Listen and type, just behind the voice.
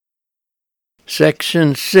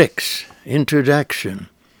Section 6, Introduction.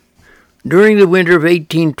 During the winter of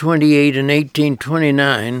 1828 and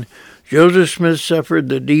 1829, Joseph Smith suffered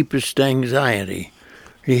the deepest anxiety.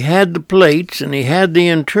 He had the plates and he had the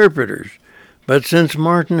interpreters, but since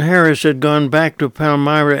Martin Harris had gone back to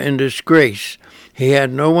Palmyra in disgrace, he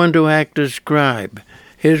had no one to act as scribe.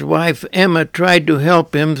 His wife Emma tried to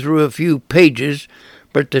help him through a few pages,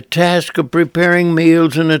 but the task of preparing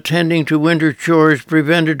meals and attending to winter chores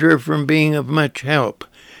prevented her from being of much help.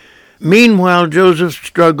 Meanwhile, Joseph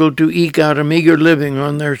struggled to eke out a meager living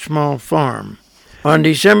on their small farm. On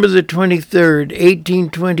December the 23rd,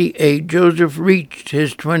 1828, Joseph reached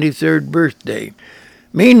his 23rd birthday.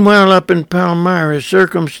 Meanwhile, up in Palmyra,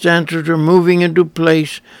 circumstances were moving into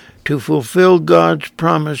place to fulfill God's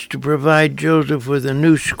promise to provide Joseph with a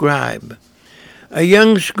new scribe. A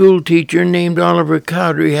young school teacher named Oliver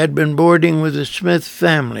Cowdery had been boarding with the Smith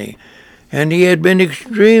family, and he had been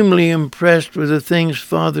extremely impressed with the things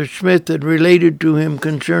Father Smith had related to him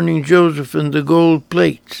concerning Joseph and the gold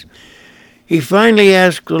plates. He finally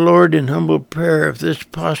asked the Lord in humble prayer if this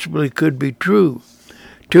possibly could be true.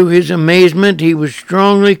 To his amazement, he was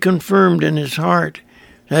strongly confirmed in his heart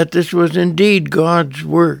that this was indeed God's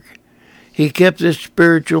work. He kept this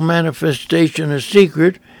spiritual manifestation a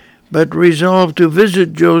secret, but resolved to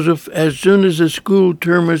visit Joseph as soon as the school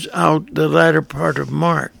term was out the latter part of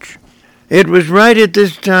March. It was right at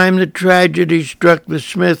this time that tragedy struck the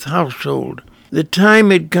Smith household. The time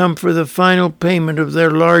had come for the final payment of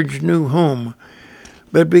their large new home,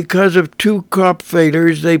 but because of 2 crop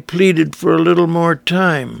failures they pleaded for a little more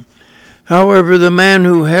time. However, the man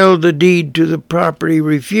who held the deed to the property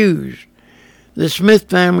refused. The Smith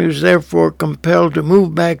family was therefore compelled to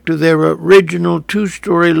move back to their original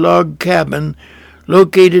 2-story log cabin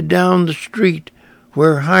located down the street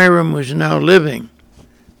where Hiram was now living.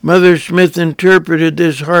 Mother Smith interpreted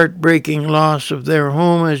this heartbreaking loss of their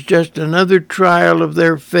home as just another trial of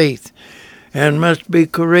their faith and must be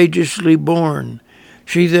courageously borne.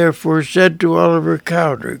 She therefore said to Oliver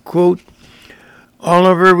Cowdery, quote,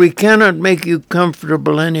 "Oliver, we cannot make you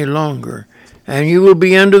comfortable any longer, and you will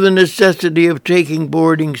be under the necessity of taking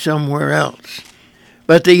boarding somewhere else."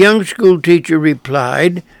 But the young school teacher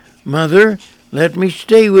replied, "Mother, let me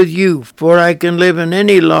stay with you, for I can live in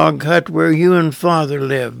any log hut where you and Father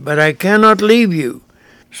live, but I cannot leave you,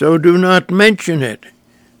 so do not mention it."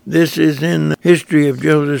 This is in the History of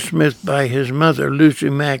Joseph Smith by his mother, Lucy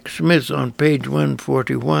Mack Smith, on page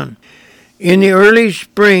 141. In the early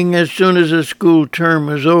spring, as soon as the school term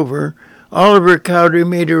was over, Oliver Cowdery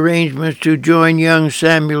made arrangements to join young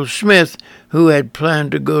Samuel Smith, who had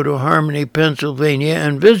planned to go to Harmony, Pennsylvania,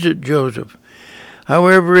 and visit Joseph.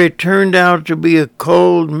 However, it turned out to be a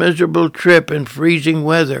cold, miserable trip in freezing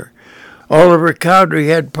weather. Oliver Cowdery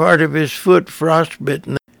had part of his foot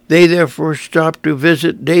frostbitten. They therefore stopped to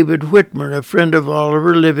visit David Whitmer, a friend of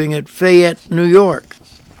Oliver living at Fayette, New York.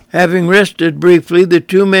 Having rested briefly, the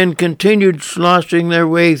 2 men continued sloshing their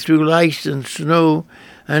way through ice and snow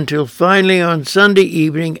until finally on Sunday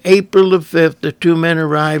evening, April the 5th, the 2 men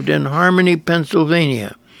arrived in Harmony,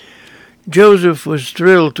 Pennsylvania. Joseph was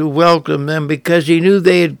thrilled to welcome them because he knew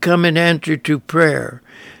they had come in answer to prayer.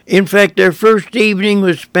 In fact, their first evening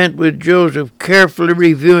was spent with Joseph, carefully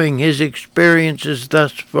reviewing his experiences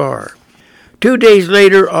thus far. 2 days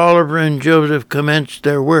later, Oliver and Joseph commenced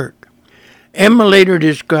their work. Emma later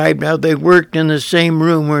described how they worked in the same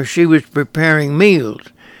room where she was preparing meals.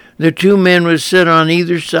 The 2 men would sit on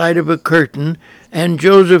either side of a curtain, and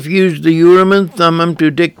Joseph used the Urim and Thummim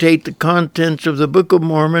to dictate the contents of the Book of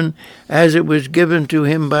Mormon as it was given to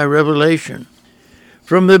him by revelation.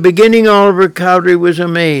 From the beginning, Oliver Cowdery was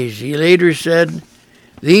amazed. He later said,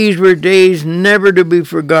 "These were days never to be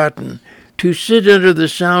forgotten. To sit under the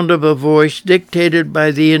sound of a voice dictated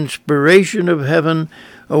by the inspiration of heaven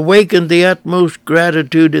awakened the utmost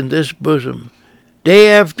gratitude in this bosom. Day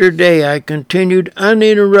after day I continued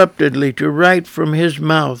uninterruptedly to write from his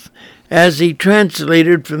mouth as he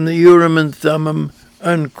translated from the Urim and Thummim,"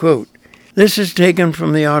 unquote. This is taken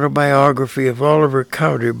from the autobiography of Oliver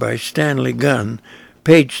Cowdery by Stanley Gunn,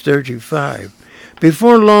 page 35.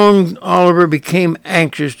 Before long, Oliver became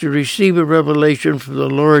anxious to receive a revelation from the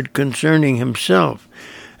Lord concerning himself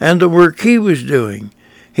and the work he was doing.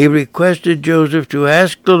 He requested Joseph to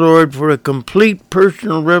ask the Lord for a complete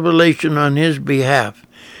personal revelation on his behalf,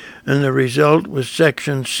 and the result was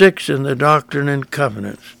Section 6 in the Doctrine and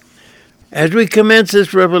Covenants. As we commence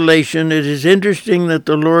this revelation, it is interesting that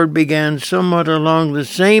the Lord began somewhat along the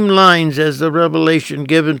same lines as the revelation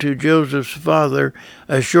given to Joseph's father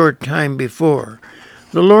a short time before.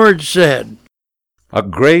 The Lord said, "A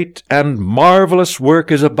great and marvelous work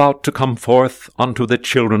is about to come forth unto the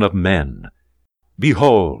children of men,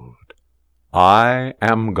 Behold, I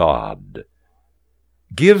am God.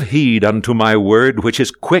 Give heed unto my word, which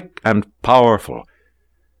is quick and powerful,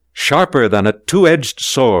 sharper than a two-edged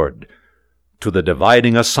sword, to the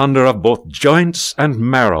dividing asunder of both joints and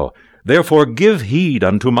marrow. Therefore give heed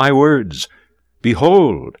unto my words.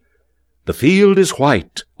 Behold, the field is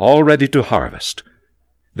white, all ready to harvest.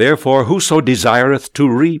 Therefore whoso desireth to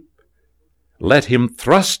reap, let him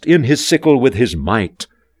thrust in his sickle with his might,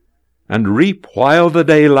 and reap while the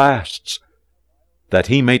day lasts, that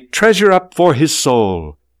he may treasure up for his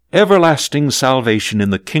soul everlasting salvation in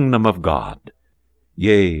the kingdom of God.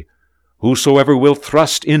 Yea, whosoever will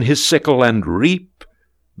thrust in his sickle and reap,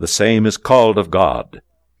 the same is called of God.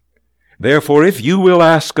 Therefore if you will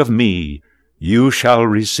ask of me, you shall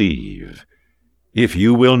receive. If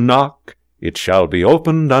you will knock, it shall be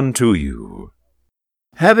opened unto you.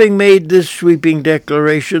 Having made this sweeping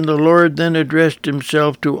declaration, the Lord then addressed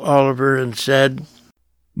himself to Oliver and said,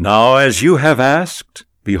 Now as you have asked,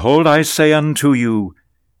 behold, I say unto you,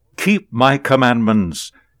 keep my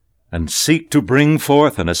commandments, and seek to bring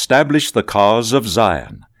forth and establish the cause of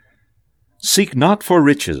Zion. Seek not for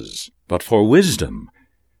riches, but for wisdom.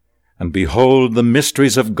 And behold, the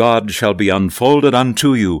mysteries of God shall be unfolded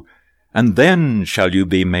unto you, and then shall you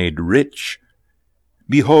be made rich.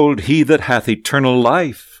 Behold, he that hath eternal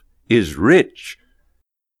life is rich.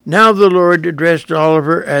 Now the Lord addressed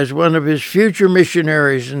Oliver as one of his future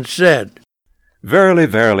missionaries and said, Verily,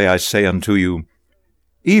 verily, I say unto you,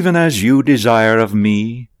 even as you desire of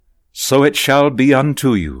me, so it shall be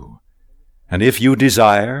unto you. And if you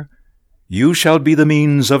desire, you shall be the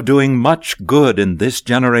means of doing much good in this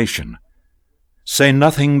generation. Say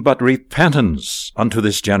nothing but repentance unto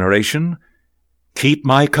this generation. Keep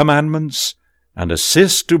my commandments, and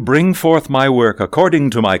assist to bring forth my work according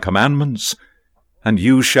to my commandments, and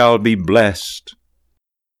you shall be blessed.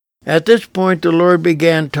 At this point the Lord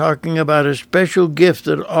began talking about a special gift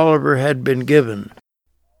that Oliver had been given.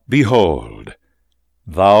 Behold,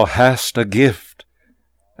 thou hast a gift,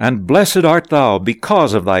 and blessed art thou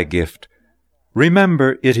because of thy gift.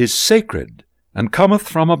 Remember, it is sacred, and cometh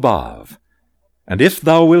from above. And if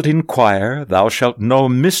thou wilt inquire, thou shalt know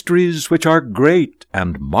mysteries which are great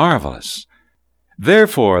and marvelous.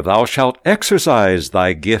 Therefore thou shalt exercise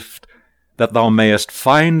thy gift, that thou mayest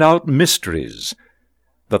find out mysteries,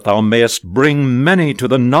 that thou mayest bring many to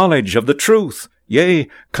the knowledge of the truth, yea,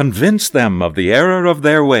 convince them of the error of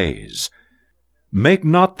their ways. Make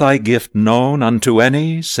not thy gift known unto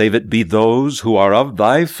any, save it be those who are of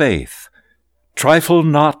thy faith. Trifle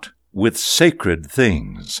not with sacred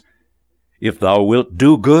things. If thou wilt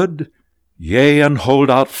do good, yea, and hold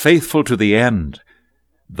out faithful to the end,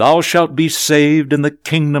 thou shalt be saved in the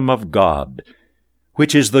kingdom of God,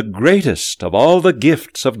 which is the greatest of all the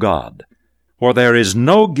gifts of God. For there is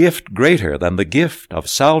no gift greater than the gift of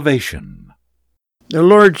salvation. The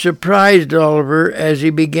Lord surprised Oliver as he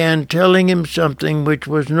began telling him something which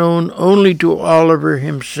was known only to Oliver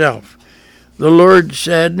himself. The Lord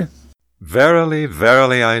said, Verily,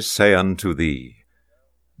 verily, I say unto thee,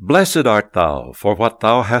 blessed art thou for what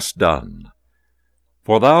thou hast done.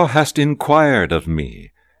 For thou hast inquired of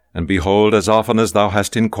me, and behold, as often as thou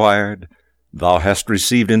hast inquired, thou hast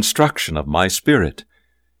received instruction of my Spirit.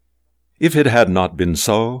 If it had not been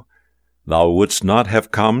so, thou wouldst not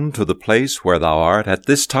have come to the place where thou art at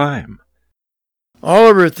this time.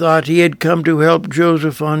 Oliver thought he had come to help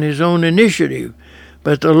Joseph on his own initiative,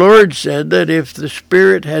 but the Lord said that if the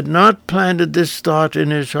Spirit had not planted this thought in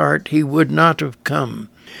his heart, he would not have come.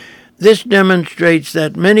 This demonstrates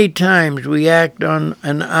that many times we act on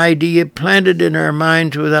an idea planted in our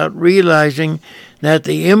minds without realizing that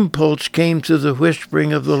the impulse came through the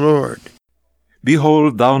whispering of the Lord.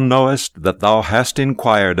 Behold, thou knowest that thou hast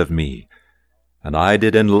inquired of me, and I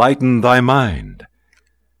did enlighten thy mind.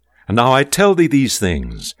 And now I tell thee these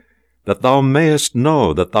things, that thou mayest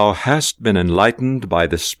know that thou hast been enlightened by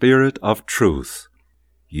the Spirit of truth.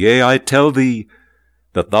 Yea, I tell thee,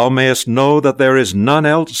 that thou mayest know that there is none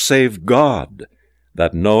else save God,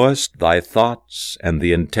 that knowest thy thoughts and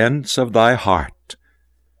the intents of thy heart.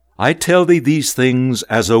 I tell thee these things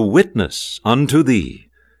as a witness unto thee,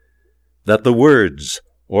 that the words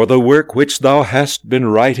or the work which thou hast been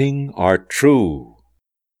writing are true.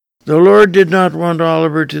 The Lord did not want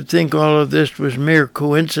Oliver to think all of this was mere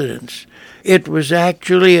coincidence. It was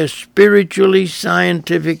actually a spiritually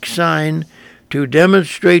scientific sign to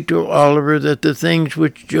demonstrate to Oliver that the things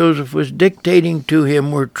which Joseph was dictating to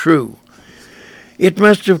him were true. It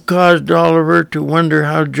must have caused Oliver to wonder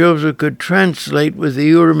how Joseph could translate with the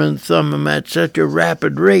Urim and Thummim at such a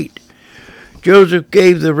rapid rate. Joseph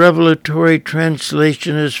gave the revelatory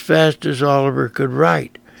translation as fast as Oliver could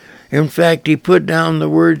write. In fact, he put down the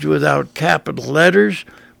words without capital letters,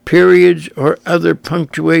 periods, or other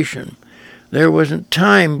punctuation. There wasn't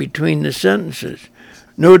time between the sentences.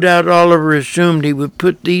 No doubt Oliver assumed he would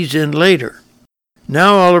put these in later.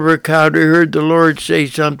 Now Oliver Cowdery heard the Lord say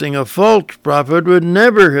something a false prophet would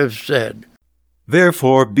never have said.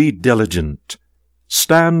 Therefore be diligent.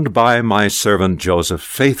 Stand by my servant Joseph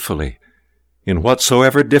faithfully, in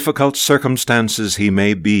whatsoever difficult circumstances he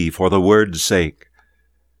may be for the word's sake.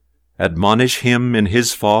 Admonish him in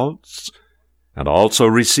his faults, and also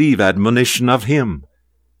receive admonition of him.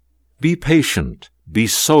 Be patient, be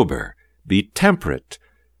sober, be temperate.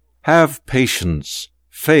 Have patience,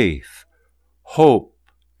 faith, hope,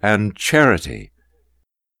 and charity.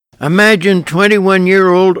 Imagine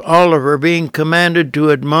 21-year-old Oliver being commanded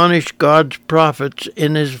to admonish God's prophets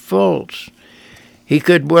in his faults. He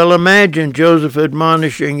could well imagine Joseph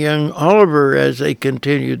admonishing young Oliver as they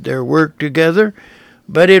continued their work together,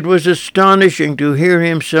 but it was astonishing to hear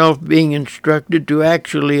himself being instructed to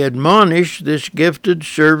actually admonish this gifted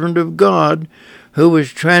servant of God, who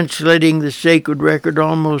was translating the sacred record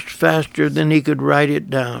almost faster than he could write it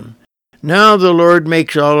down. Now the Lord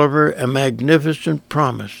makes Oliver a magnificent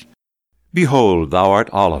promise. Behold, thou art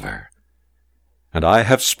Oliver, and I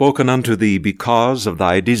have spoken unto thee because of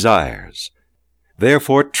thy desires.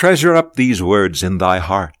 Therefore treasure up these words in thy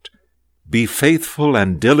heart. Be faithful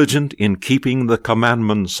and diligent in keeping the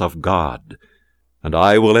commandments of God, and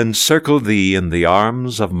I will encircle thee in the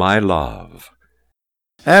arms of my love.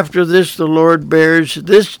 After this the Lord bears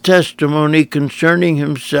this testimony concerning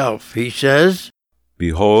himself. He says,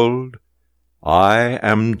 Behold, I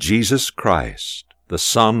am Jesus Christ, the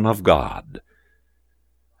Son of God.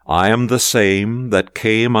 I am the same that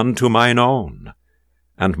came unto mine own,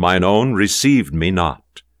 and mine own received me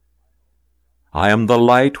not. I am the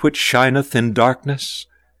light which shineth in darkness,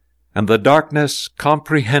 and the darkness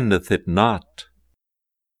comprehendeth it not.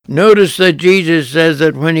 Notice that Jesus says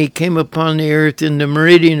that when he came upon the earth in the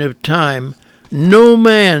meridian of time, no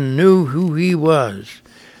man knew who he was,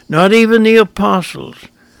 not even the apostles.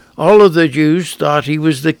 All of the Jews thought he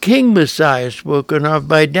was the King Messiah spoken of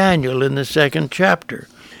by Daniel in the 2nd chapter.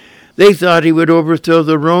 They thought he would overthrow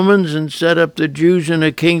the Romans and set up the Jews in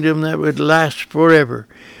a kingdom that would last forever.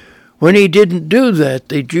 When he didn't do that,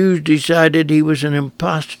 the Jews decided he was an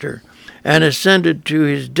impostor and assented to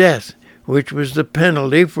his death, which was the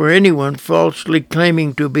penalty for anyone falsely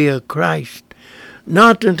claiming to be a Christ.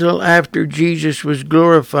 Not until after Jesus was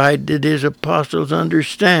glorified did his apostles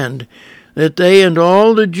understand that they and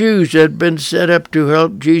all the Jews had been set up to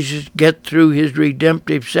help Jesus get through his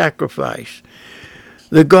redemptive sacrifice.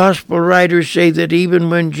 The gospel writers say that even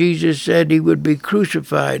when Jesus said he would be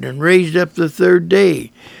crucified and raised up the 3rd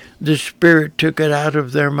day, the Spirit took it out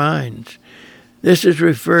of their minds. This is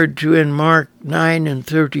referred to in Mark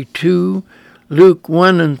 9:32, Luke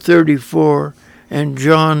 1:34, and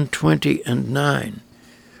John 20:9.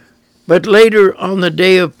 But later on the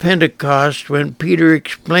day of Pentecost, when Peter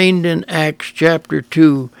explained in Acts chapter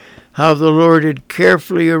 2 how the Lord had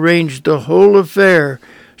carefully arranged the whole affair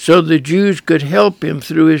so the Jews could help him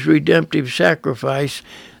through his redemptive sacrifice,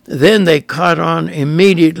 then they caught on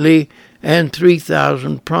immediately, and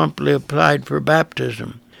 3,000 promptly applied for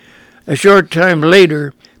baptism. A short time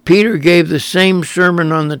later, Peter gave the same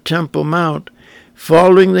sermon on the Temple Mount,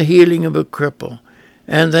 following the healing of a cripple,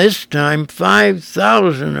 and this time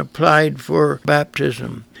 5,000 applied for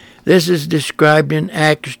baptism. This is described in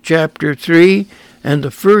Acts chapter 3 and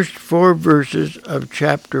the first 4 verses of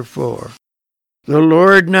chapter 4. The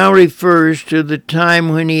Lord now refers to the time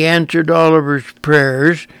when he answered Oliver's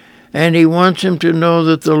prayers, and he wants him to know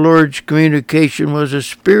that the Lord's communication was a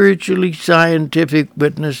spiritually scientific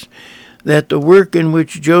witness that the work in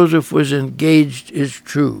which Joseph was engaged is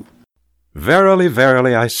true. Verily,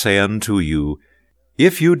 verily, I say unto you,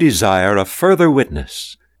 if you desire a further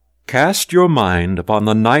witness, cast your mind upon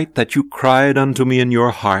the night that you cried unto me in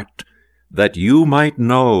your heart, that you might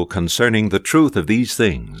know concerning the truth of these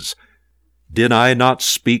things. Did I not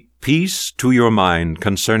speak peace to your mind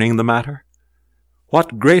concerning the matter?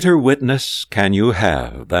 What greater witness can you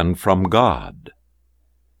have than from God?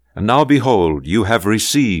 And now behold, you have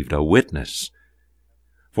received a witness.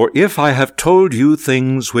 For if I have told you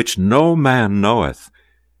things which no man knoweth,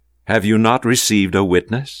 have you not received a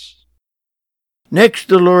witness? Next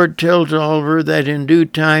the Lord tells Oliver that in due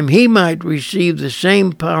time he might receive the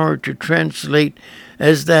same power to translate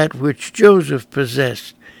as that which Joseph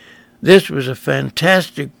possessed. This was a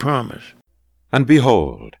fantastic promise. And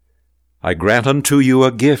behold, I grant unto you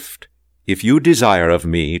a gift, if you desire of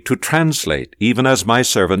me to translate, even as my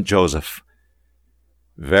servant Joseph.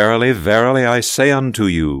 Verily, verily, I say unto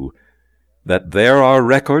you, that there are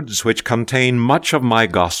records which contain much of my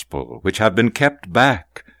gospel, which have been kept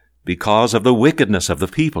back because of the wickedness of the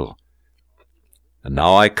people. And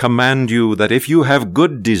now I command you that if you have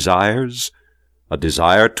good desires, a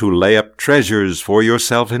desire to lay up treasures for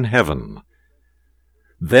yourself in heaven,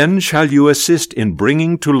 then shall you assist in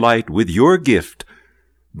bringing to light with your gift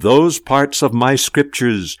those parts of my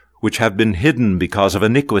scriptures which have been hidden because of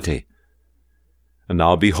iniquity. And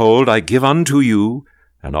now behold, I give unto you,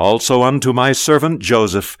 and also unto my servant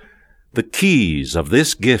Joseph, the keys of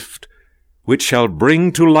this gift, which shall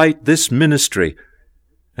bring to light this ministry,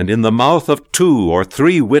 and in the mouth of 2 or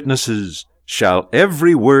 3 witnesses shall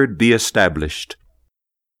every word be established.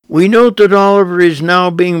 We note that Oliver is now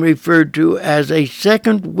being referred to as a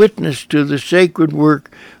second witness to the sacred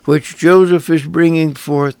work which Joseph is bringing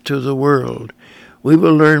forth to the world. We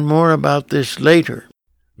will learn more about this later.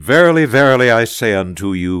 Verily, verily, I say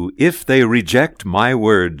unto you, if they reject my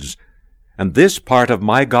words, and this part of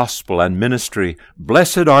my gospel and ministry,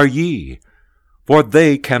 blessed are ye, for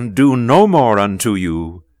they can do no more unto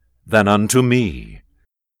you than unto me.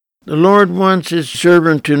 The Lord wants His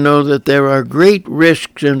servant to know that there are great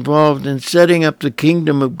risks involved in setting up the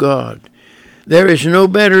kingdom of God. There is no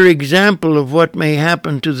better example of what may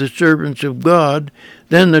happen to the servants of God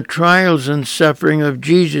than the trials and suffering of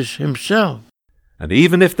Jesus Himself. And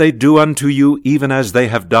even if they do unto you even as they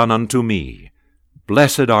have done unto me,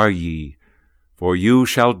 blessed are ye, for you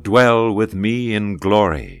shall dwell with me in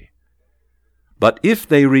glory. But if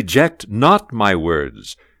they reject not my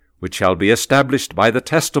words, which shall be established by the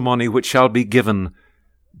testimony which shall be given,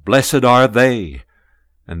 blessed are they,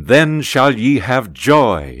 and then shall ye have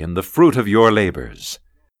joy in the fruit of your labors.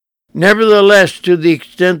 Nevertheless, to the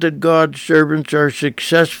extent that God's servants are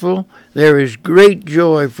successful, there is great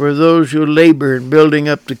joy for those who labor in building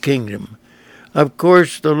up the kingdom. Of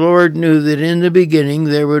course, the Lord knew that in the beginning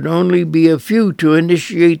there would only be a few to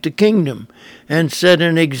initiate the kingdom and set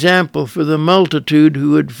an example for the multitude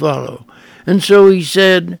who would follow. And so He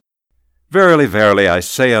said, Verily, verily, I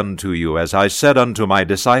say unto you, as I said unto my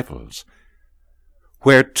disciples,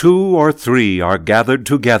 where 2 or 3 are gathered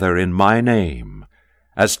together in my name,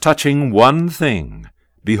 as touching one thing,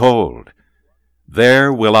 behold,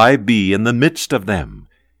 there will I be in the midst of them.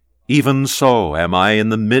 Even so am I in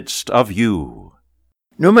the midst of you.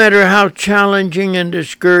 No matter how challenging and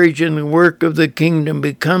discouraging the work of the kingdom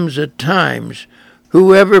becomes at times,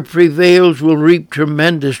 whoever prevails will reap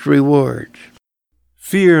tremendous rewards.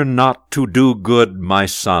 Fear not to do good, my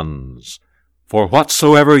sons, for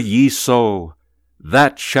whatsoever ye sow,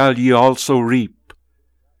 that shall ye also reap.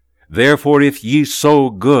 Therefore if ye sow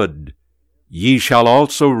good, ye shall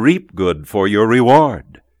also reap good for your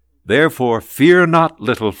reward. Therefore fear not,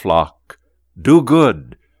 little flock, do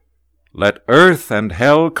good. Let earth and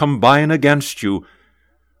hell combine against you,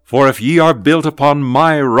 for if ye are built upon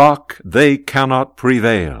my rock, they cannot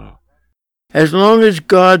prevail. As long as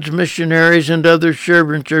God's missionaries and other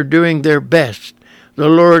servants are doing their best, the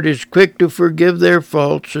Lord is quick to forgive their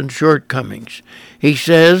faults and shortcomings. He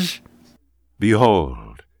says,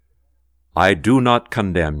 Behold, I do not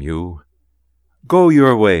condemn you. Go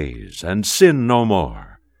your ways, and sin no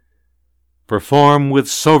more. Perform with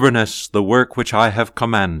soberness the work which I have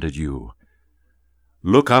commanded you.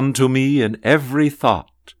 Look unto me in every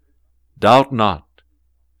thought. Doubt not,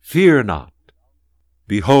 fear not.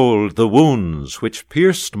 Behold the wounds which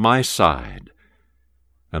pierced my side,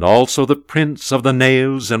 and also the prints of the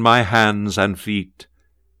nails in my hands and feet.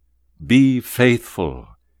 Be faithful,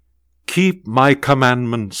 keep my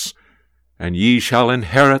commandments, and ye shall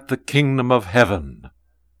inherit the kingdom of heaven.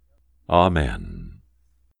 Amen.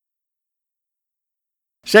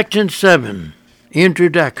 Section 7.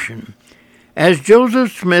 Introduction. As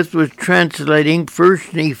Joseph Smith was translating 1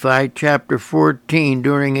 Nephi chapter 14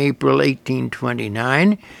 during April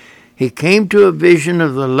 1829, he came to a vision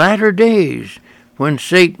of the latter days when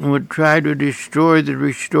Satan would try to destroy the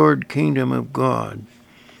restored kingdom of God.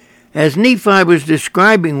 As Nephi was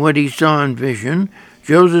describing what he saw in vision,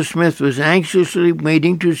 Joseph Smith was anxiously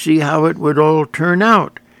waiting to see how it would all turn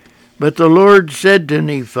out. But the Lord said to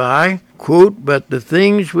Nephi, quote, But the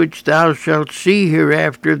things which thou shalt see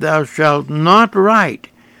hereafter thou shalt not write,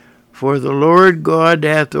 for the Lord God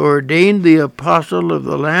hath ordained the apostle of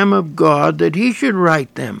the Lamb of God that he should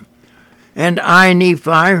write them. And I, Nephi,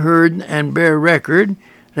 heard and bear record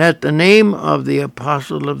that the name of the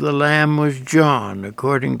apostle of the Lamb was John,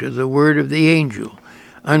 according to the word of the angel.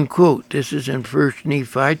 Unquote. This is in 1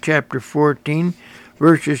 Nephi chapter 14,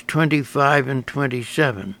 verses 25 and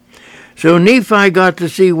 27. So Nephi got to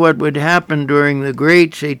see what would happen during the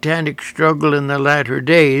great satanic struggle in the latter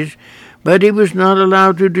days, but he was not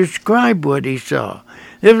allowed to describe what he saw.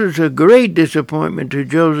 This was a great disappointment to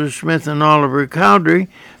Joseph Smith and Oliver Cowdery,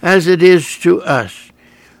 as it is to us.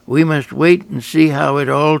 We must wait and see how it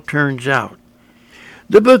all turns out.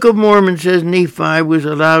 The Book of Mormon says Nephi was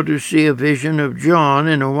allowed to see a vision of John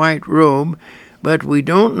in a white robe, but we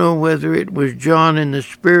don't know whether it was John in the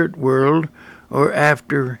spirit world or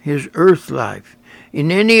after his earth life.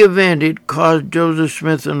 In any event, it caused Joseph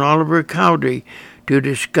Smith and Oliver Cowdery to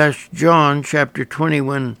discuss John chapter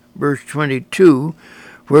 21, verse 22,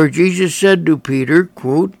 where Jesus said to Peter,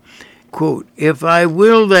 quote, "If I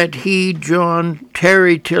will that he, John,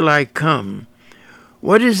 tarry till I come,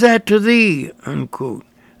 what is that to thee?" Unquote.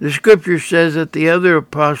 The scripture says that the other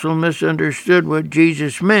apostle misunderstood what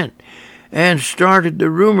Jesus meant and started the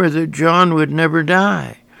rumor that John would never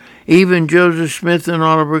die. Even Joseph Smith and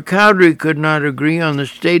Oliver Cowdery could not agree on the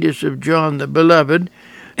status of John the Beloved,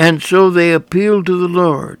 and so they appealed to the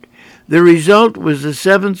Lord. The result was the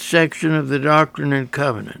 7th section of the Doctrine and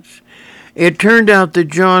Covenants. It turned out that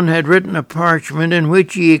John had written a parchment in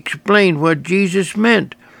which he explained what Jesus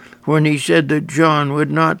meant when he said that John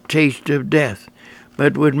would not taste of death,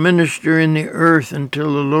 but would minister in the earth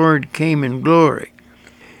until the Lord came in glory.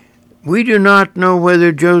 We do not know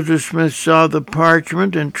whether Joseph Smith saw the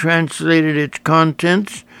parchment and translated its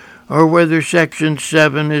contents, or whether section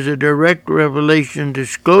 7 is a direct revelation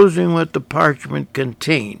disclosing what the parchment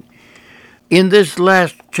contained. In this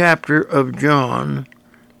last chapter of John,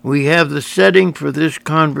 we have the setting for this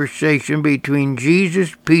conversation between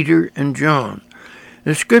Jesus, Peter, and John.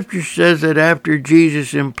 The scripture says that after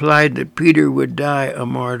Jesus implied that Peter would die a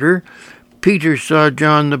martyr, Peter saw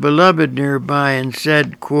John the Beloved nearby and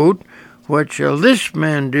said, quote, "What shall this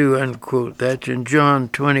man do?" Unquote. That's in John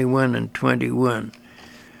 21 and 21.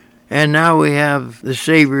 And now we have the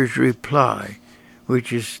Savior's reply,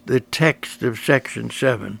 which is the text of section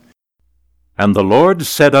 7. And the Lord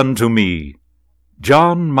said unto me,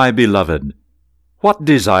 John, my beloved, what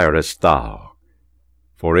desirest thou?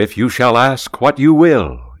 For if you shall ask what you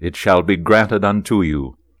will, it shall be granted unto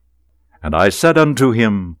you. And I said unto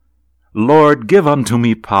him, Lord, give unto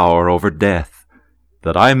me power over death,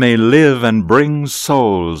 that I may live and bring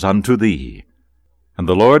souls unto thee. And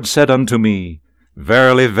the Lord said unto me,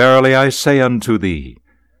 Verily, verily, I say unto thee,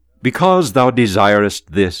 because thou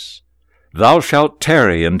desirest this, thou shalt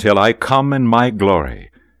tarry until I come in my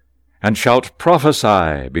glory, and shalt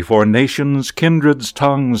prophesy before nations, kindreds,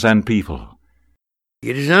 tongues, and people.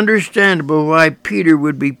 It is understandable why Peter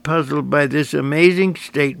would be puzzled by this amazing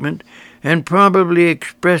statement and probably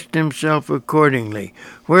expressed himself accordingly,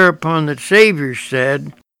 whereupon the Savior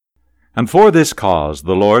said, And for this cause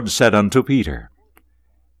the Lord said unto Peter,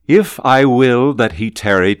 If I will that he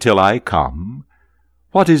tarry till I come,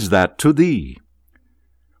 what is that to thee?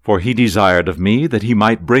 For he desired of me that he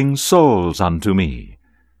might bring souls unto me.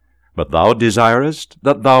 But thou desirest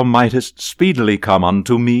that thou mightest speedily come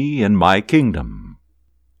unto me in my kingdom.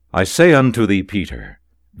 I say unto thee, Peter,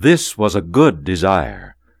 this was a good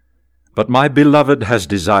desire. But my beloved has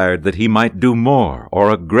desired that he might do more or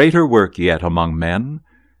a greater work yet among men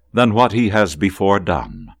than what he has before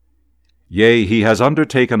done. Yea, he has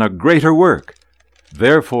undertaken a greater work.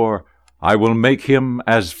 Therefore I will make him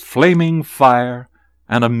as flaming fire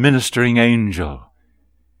and a ministering angel.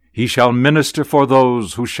 He shall minister for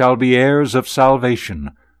those who shall be heirs of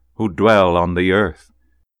salvation, who dwell on the earth.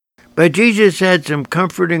 But Jesus had some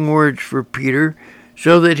comforting words for Peter,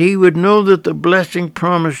 so that he would know that the blessing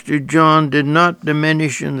promised to John did not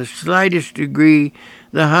diminish in the slightest degree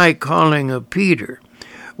the high calling of Peter.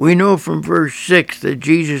 We know from verse 6 that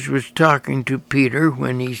Jesus was talking to Peter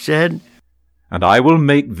when he said, And I will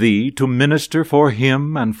make thee to minister for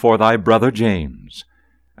him and for thy brother James.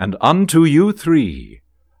 And unto you three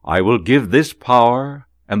I will give this power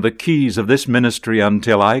and the keys of this ministry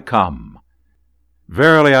until I come.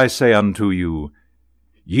 Verily I say unto you,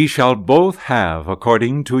 ye shall both have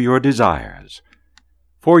according to your desires,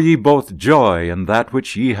 for ye both joy in that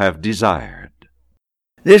which ye have desired.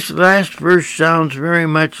 This last verse sounds very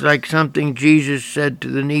much like something Jesus said to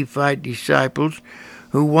the Nephite disciples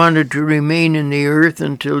who wanted to remain in the earth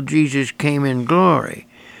until Jesus came in glory.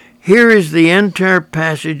 Here is the entire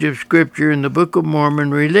passage of Scripture in the Book of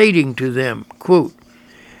Mormon relating to them. Quote,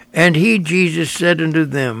 And he, Jesus, said unto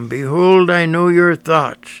them, Behold, I know your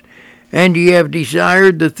thoughts, and ye have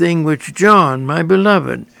desired the thing which John, my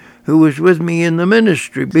beloved, who was with me in the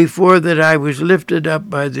ministry, before that I was lifted up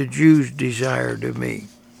by the Jews, desired of me.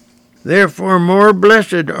 Therefore more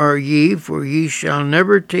blessed are ye, for ye shall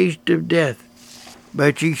never taste of death,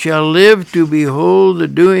 but ye shall live to behold the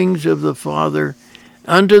doings of the Father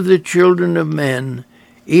unto the children of men.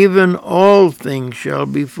 Even all things shall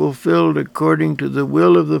be fulfilled according to the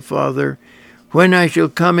will of the Father, when I shall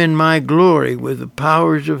come in my glory with the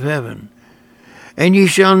powers of heaven. And ye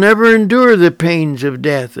shall never endure the pains of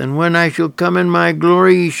death, and when I shall come in my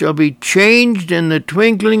glory, ye shall be changed in the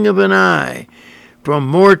twinkling of an eye, from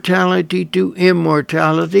mortality to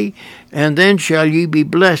immortality, and then shall ye be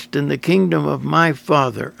blessed in the kingdom of my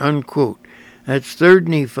Father." Unquote. That's 3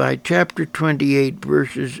 Nephi chapter 28,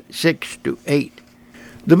 verses 6 to 8.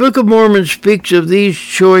 The Book of Mormon speaks of these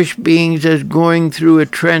choice beings as going through a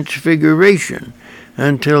transfiguration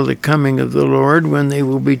until the coming of the Lord, when they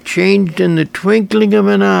will be changed in the twinkling of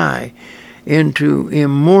an eye into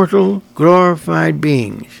immortal, glorified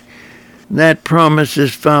beings. That promise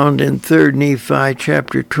is found in 3 Nephi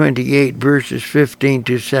chapter 28, verses 15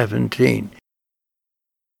 to 17.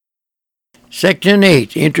 Section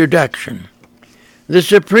 8, Introduction. The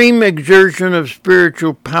supreme exertion of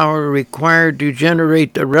spiritual power required to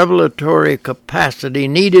generate the revelatory capacity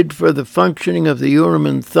needed for the functioning of the Urim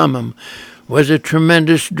and Thummim was a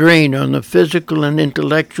tremendous drain on the physical and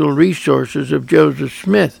intellectual resources of Joseph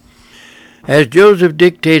Smith. As Joseph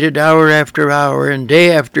dictated hour after hour and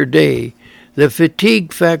day after day, the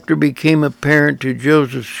fatigue factor became apparent to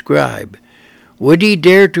Joseph's scribe. Would he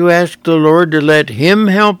dare to ask the Lord to let him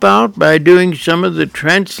help out by doing some of the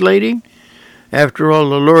translating? After all,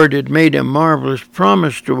 the Lord had made a marvelous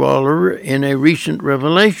promise to Oliver in a recent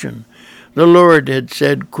revelation. The Lord had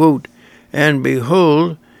said, quote, "And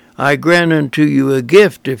behold, I grant unto you a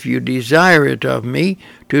gift, if you desire it of me,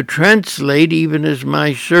 to translate even as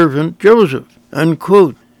my servant Joseph."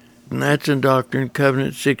 Unquote. And that's in Doctrine and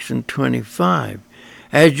Covenants 6 and 25.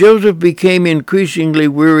 As Joseph became increasingly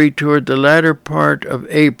weary toward the latter part of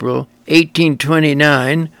April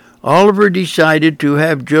 1829, Oliver decided to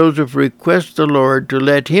have Joseph request the Lord to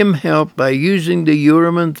let him help by using the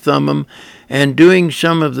Urim and Thummim and doing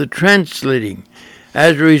some of the translating.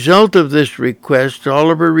 As a result of this request,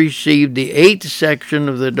 Oliver received the 8th section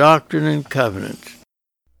of the Doctrine and Covenants.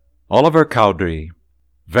 Oliver Cowdery,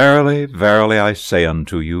 verily, verily, I say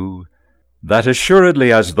unto you, that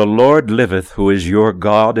assuredly as the Lord liveth, who is your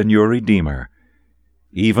God and your Redeemer,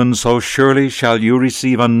 even so surely shall you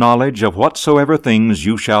receive a knowledge of whatsoever things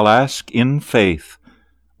you shall ask in faith,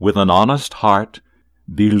 with an honest heart,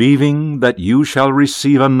 believing that you shall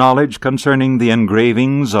receive a knowledge concerning the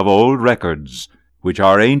engravings of old records, which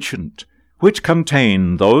are ancient, which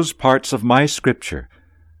contain those parts of my Scripture,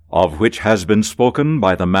 of which has been spoken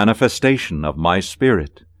by the manifestation of my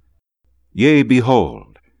Spirit. Yea,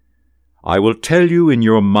 behold, I will tell you in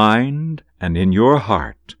your mind and in your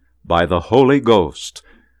heart, by the Holy Ghost,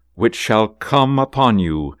 which shall come upon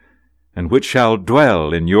you, and which shall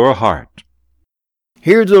dwell in your heart.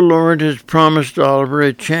 Here the Lord has promised Oliver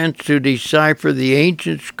a chance to decipher the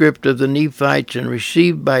ancient script of the Nephites and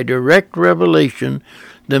receive by direct revelation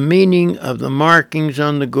the meaning of the markings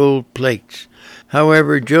on the gold plates.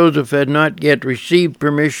 However, Joseph had not yet received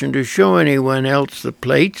permission to show anyone else the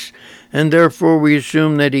plates, and therefore we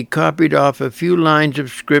assume that he copied off a few lines of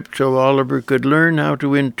script so Oliver could learn how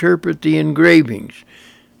to interpret the engravings,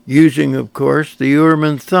 using, of course, the Urim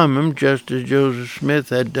and Thummim, just as Joseph Smith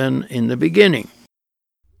had done in the beginning.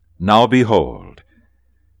 Now behold,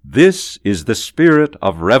 this is the spirit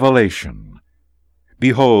of revelation.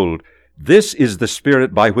 Behold, this is the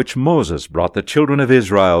spirit by which Moses brought the children of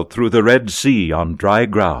Israel through the Red Sea on dry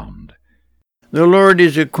ground. The Lord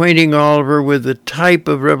is acquainting Oliver with the type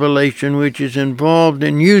of revelation which is involved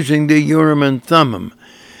in using the Urim and Thummim.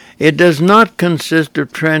 It does not consist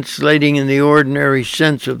of translating in the ordinary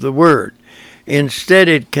sense of the word. Instead,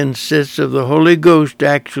 it consists of the Holy Ghost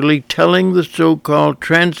actually telling the so-called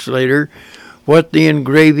translator what the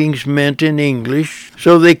engravings meant in English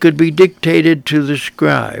so they could be dictated to the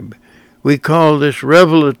scribe. We call this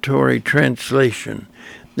revelatory translation.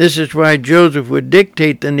 This is why Joseph would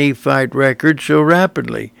dictate the Nephite record so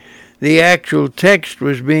rapidly. The actual text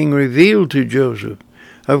was being revealed to Joseph.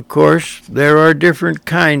 Of course, there are different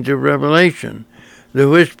kinds of revelation. The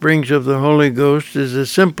whisperings of the Holy Ghost is the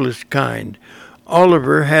simplest kind.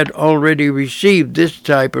 Oliver had already received this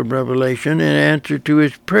type of revelation in answer to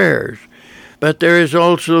his prayers. But there is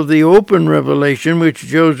also the open revelation which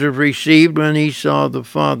Joseph received when he saw the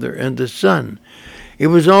Father and the Son. It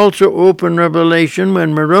was also open revelation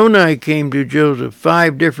when Moroni came to Joseph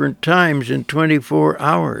 5 different times in 24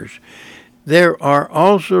 hours. There are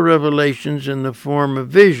also revelations in the form of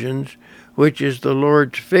visions, which is the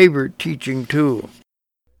Lord's favorite teaching tool.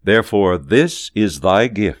 Therefore this is thy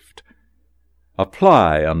gift.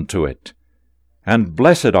 Apply unto it, and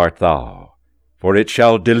blessed art thou, for it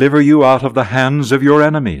shall deliver you out of the hands of your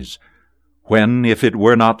enemies, when, if it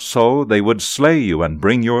were not so, they would slay you and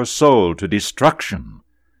bring your soul to destruction.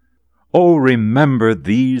 O remember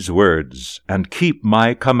these words, and keep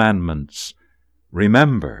my commandments.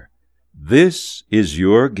 Remember, this is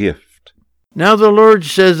your gift. Now the Lord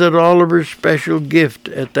says that Oliver's special gift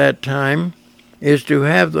at that time is to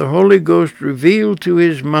have the Holy Ghost reveal to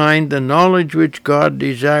his mind the knowledge which God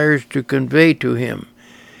desires to convey to him.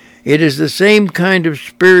 It is the same kind of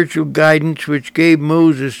spiritual guidance which gave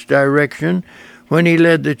Moses direction when he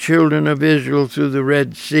led the children of Israel through the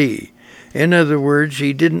Red Sea. In other words,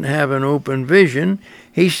 he didn't have an open vision.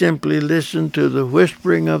 He simply listened to the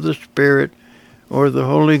whispering of the Spirit or the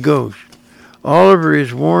Holy Ghost. Oliver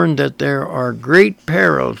is warned that there are great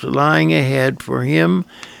perils lying ahead for him,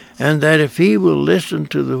 and that if he will listen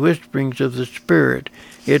to the whisperings of the Spirit,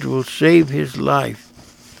 it will save his life.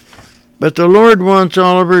 But the Lord wants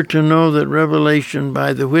Oliver to know that revelation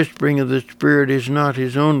by the whispering of the Spirit is not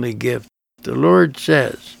his only gift. The Lord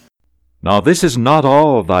says, Now this is not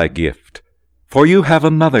all thy gift, for you have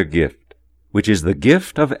another gift, which is the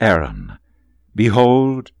gift of Aaron.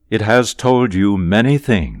 Behold, it has told you many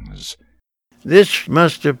things. This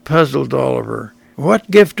must have puzzled Oliver.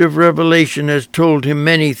 What gift of revelation has told him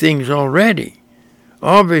many things already?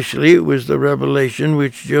 Obviously, it was the revelation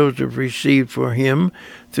which Joseph received for him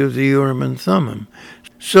through the Urim and Thummim.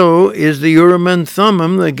 So, is the Urim and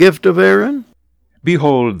Thummim the gift of Aaron?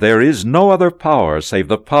 Behold, there is no other power save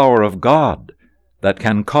the power of God that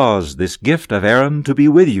can cause this gift of Aaron to be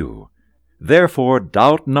with you. Therefore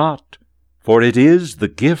doubt not, for it is the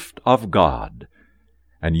gift of God.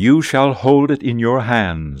 And you shall hold it in your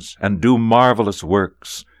hands, and do marvelous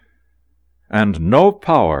works. And no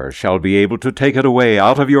power shall be able to take it away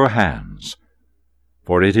out of your hands,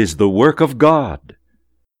 for it is the work of God.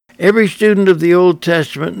 Every student of the Old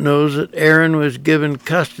Testament knows that Aaron was given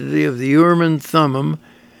custody of the Urim and Thummim,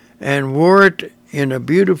 and wore it in a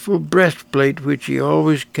beautiful breastplate which he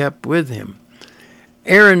always kept with him.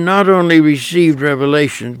 Aaron not only received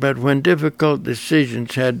revelation, but when difficult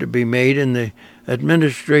decisions had to be made in the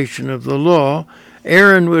administration of the law,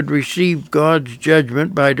 Aaron would receive God's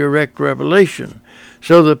judgment by direct revelation.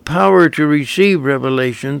 So the power to receive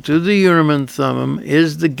revelation through the Urim and Thummim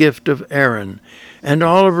is the gift of Aaron. And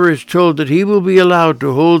Oliver is told that he will be allowed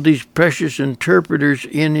to hold these precious interpreters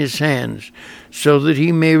in his hands, so that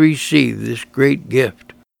he may receive this great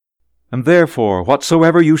gift. And therefore,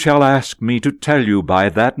 whatsoever you shall ask me to tell you by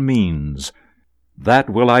that means, that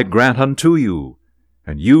will I grant unto you,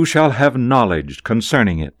 and you shall have knowledge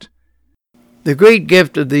concerning it. The great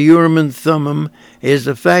gift of the Urim and Thummim is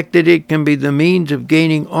the fact that it can be the means of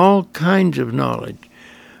gaining all kinds of knowledge.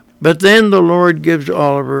 But then the Lord gives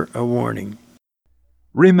Oliver a warning.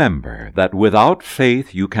 Remember that without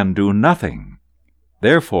faith you can do nothing.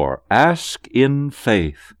 Therefore ask in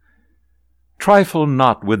faith. Trifle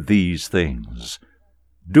not with these things.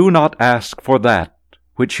 Do not ask for that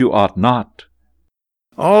which you ought not.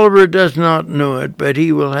 Oliver does not know it, but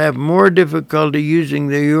he will have more difficulty using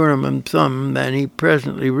the Urim and Thummim than he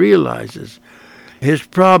presently realizes. His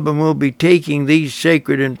problem will be taking these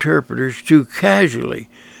sacred interpreters too casually.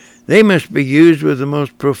 They must be used with the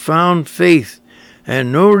most profound faith,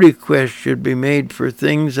 and no request should be made for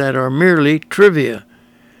things that are merely trivia.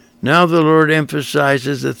 Now the Lord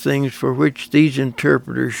emphasizes the things for which these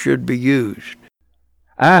interpreters should be used.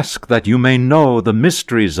 Ask that you may know the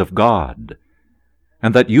mysteries of God,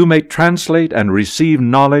 and that you may translate and receive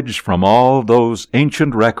knowledge from all those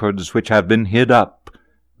ancient records which have been hid up,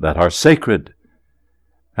 that are sacred.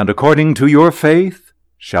 And according to your faith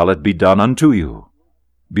shall it be done unto you.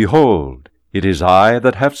 Behold, it is I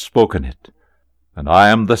that have spoken it, and I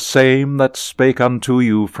am the same that spake unto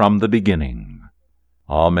you from the beginning.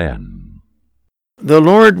 Amen. The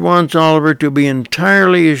Lord wants Oliver to be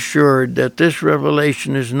entirely assured that this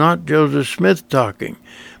revelation is not Joseph Smith talking,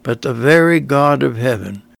 but the very God of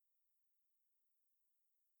heaven.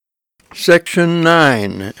 Section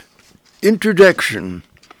 9. Introduction.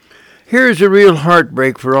 Here is a real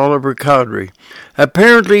heartbreak for Oliver Cowdery.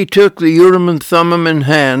 Apparently he took the Urim and Thummim in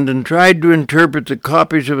hand and tried to interpret the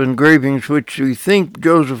copies of engravings which we think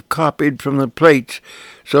Joseph copied from the plates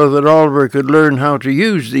so that Oliver could learn how to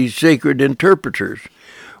use these sacred interpreters.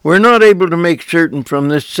 We're not able to make certain from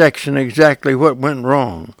this section exactly what went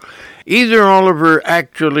wrong. Either Oliver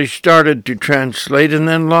actually started to translate and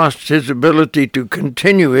then lost his ability to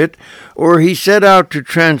continue it, or he set out to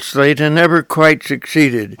translate and never quite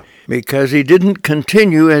succeeded, because he didn't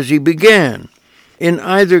continue as he began. In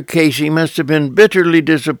either case, he must have been bitterly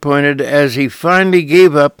disappointed as he finally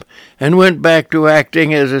gave up and went back to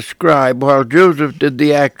acting as a scribe while Joseph did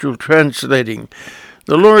the actual translating.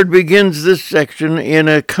 The Lord begins this section in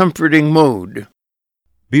a comforting mode.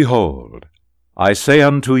 Behold, I say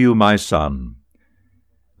unto you, my son,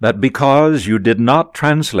 that because you did not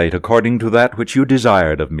translate according to that which you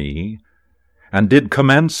desired of me, and did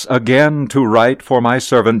commence again to write for my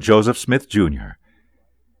servant Joseph Smith, Jr.,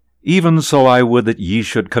 even so I would that ye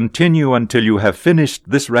should continue until you have finished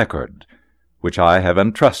this record, which I have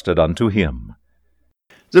entrusted unto him.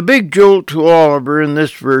 The big jolt to Oliver in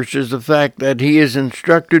this verse is the fact that he is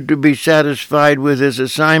instructed to be satisfied with his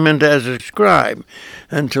assignment as a scribe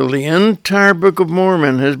until the entire Book of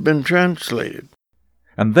Mormon has been translated.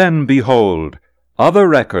 And then, behold, other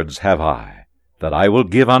records have I, that I will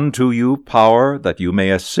give unto you power that you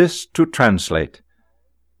may assist to translate.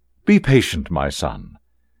 Be patient, my son,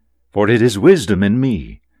 for it is wisdom in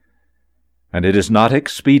me, and it is not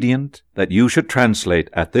expedient that you should translate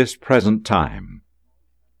at this present time.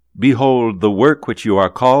 Behold, the work which you are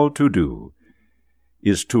called to do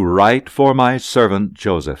is to write for my servant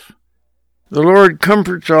Joseph. The Lord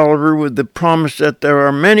comforts Oliver with the promise that there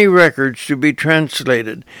are many records to be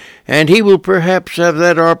translated, and he will perhaps have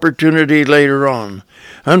that opportunity later on.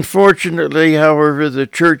 Unfortunately, however, the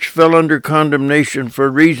church fell under condemnation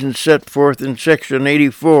for reasons set forth in section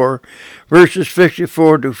 84, verses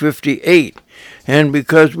 54 to 58. And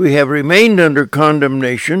because we have remained under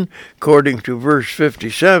condemnation, according to verse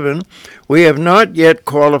 57, we have not yet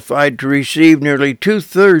qualified to receive nearly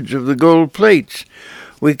 2/3 of the gold plates.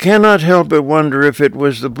 We cannot help but wonder if it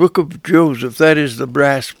was the book of Joseph, that is, the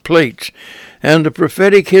brass plates, and the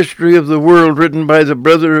prophetic history of the world written by the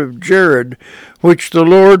brother of Jared, which the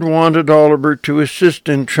Lord wanted Oliver to assist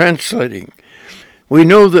in translating. We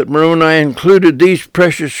know that Moroni included these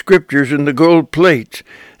precious scriptures in the gold plates,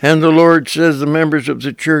 and the Lord says the members of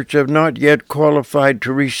the church have not yet qualified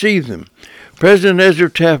to receive them. President Ezra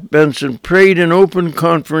Taft Benson prayed in open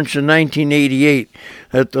conference in 1988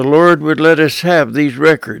 that the Lord would let us have these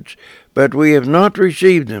records, but we have not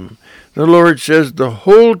received them. The Lord says the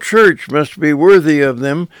whole church must be worthy of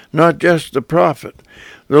them, not just the prophet.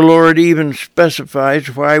 The Lord even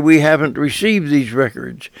specifies why we haven't received these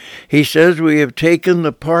records. He says we have taken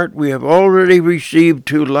the part we have already received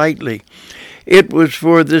too lightly. It was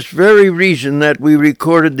for this very reason that we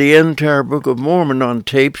recorded the entire Book of Mormon on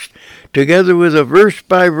tapes, together with a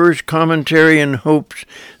verse-by-verse commentary in hopes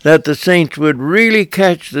that the saints would really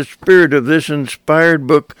catch the spirit of this inspired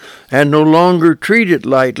book and no longer treat it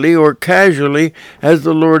lightly or casually as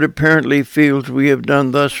the Lord apparently feels we have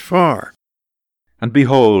done thus far. And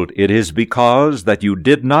behold, it is because that you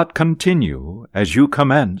did not continue as you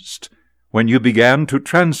commenced, when you began to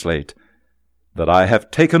translate, that I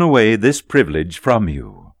have taken away this privilege from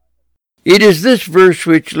you. It is this verse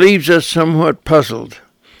which leaves us somewhat puzzled.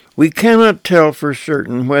 We cannot tell for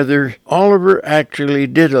certain whether Oliver actually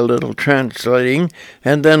did a little translating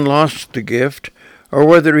and then lost the gift, or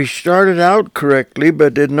whether he started out correctly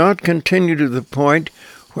but did not continue to the point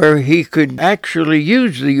where he could actually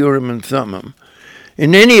use the Urim and Thummim.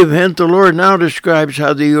 In any event, the Lord now describes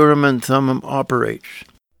how the Urim and Thummim operates.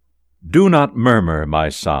 Do not murmur, my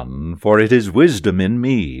son, for it is wisdom in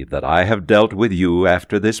me that I have dealt with you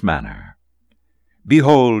after this manner.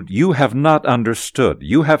 Behold, you have not understood,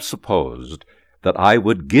 you have supposed, that I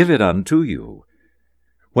would give it unto you,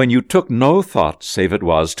 when you took no thought save it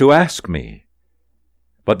was to ask me.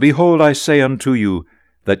 But behold, I say unto you,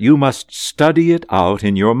 that you must study it out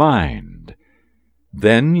in your mind.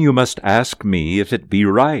 Then you must ask me if it be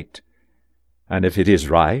right, and if it is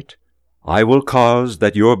right, I will cause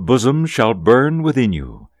that your bosom shall burn within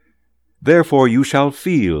you. Therefore you shall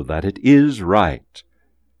feel that it is right.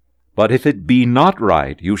 But if it be not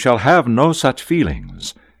right, you shall have no such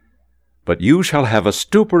feelings. But you shall have a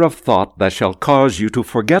stupor of thought that shall cause you to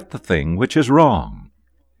forget the thing which is wrong.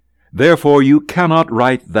 Therefore you cannot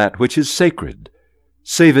write that which is sacred,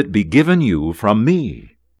 save it be given you from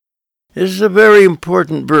me. This is a very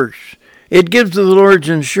important verse. It gives the Lord's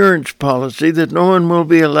insurance policy that no one will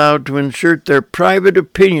be allowed to insert their private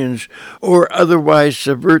opinions or otherwise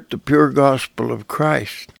subvert the pure gospel of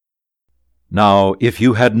Christ. Now, if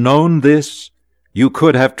you had known this, you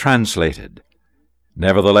could have translated.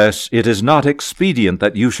 Nevertheless, it is not expedient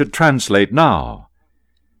that you should translate now.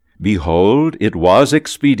 Behold, it was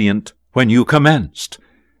expedient when you commenced,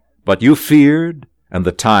 but you feared, and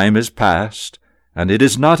the time is past, and it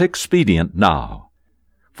is not expedient now.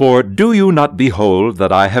 For do you not behold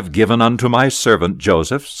that I have given unto my servant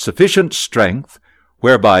Joseph sufficient strength,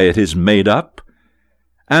 whereby it is made up?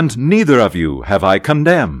 And neither of you have I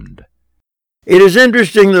condemned. It is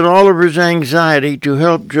interesting that Oliver's anxiety to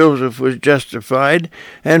help Joseph was justified,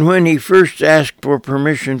 and when he first asked for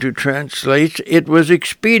permission to translate, it was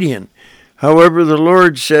expedient. However, the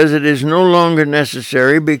Lord says it is no longer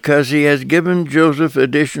necessary because he has given Joseph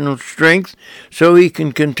additional strength so he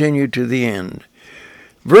can continue to the end.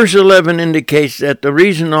 Verse 11 indicates that the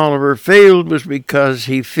reason Oliver failed was because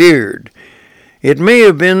he feared. It may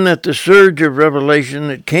have been that the surge of revelation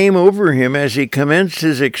that came over him as he commenced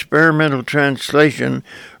his experimental translation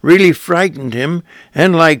really frightened him,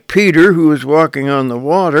 and like Peter, who was walking on the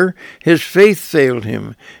water, his faith failed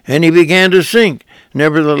him, and he began to sink.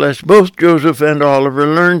 Nevertheless, both Joseph and Oliver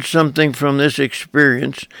learned something from this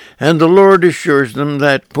experience, and the Lord assures them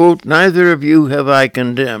that, quote, "neither of you have I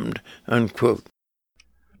condemned," unquote.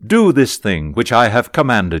 Do this thing which I have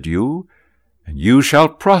commanded you, and you shall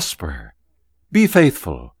prosper. Be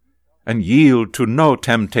faithful, and yield to no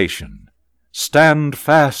temptation. Stand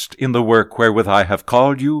fast in the work wherewith I have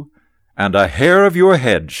called you, and a hair of your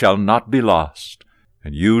head shall not be lost,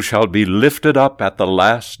 and you shall be lifted up at the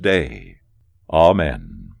last day.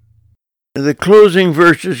 Amen. The closing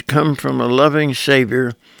verses come from a loving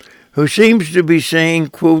Savior who seems to be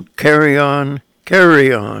saying, quote, carry on,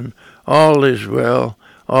 all is well,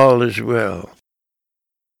 all is well.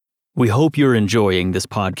 We hope you're enjoying this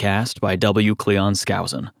podcast by W. Cleon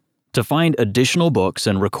Skousen. To find additional books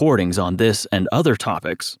and recordings on this and other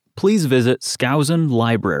topics, please visit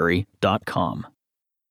skousenlibrary.com.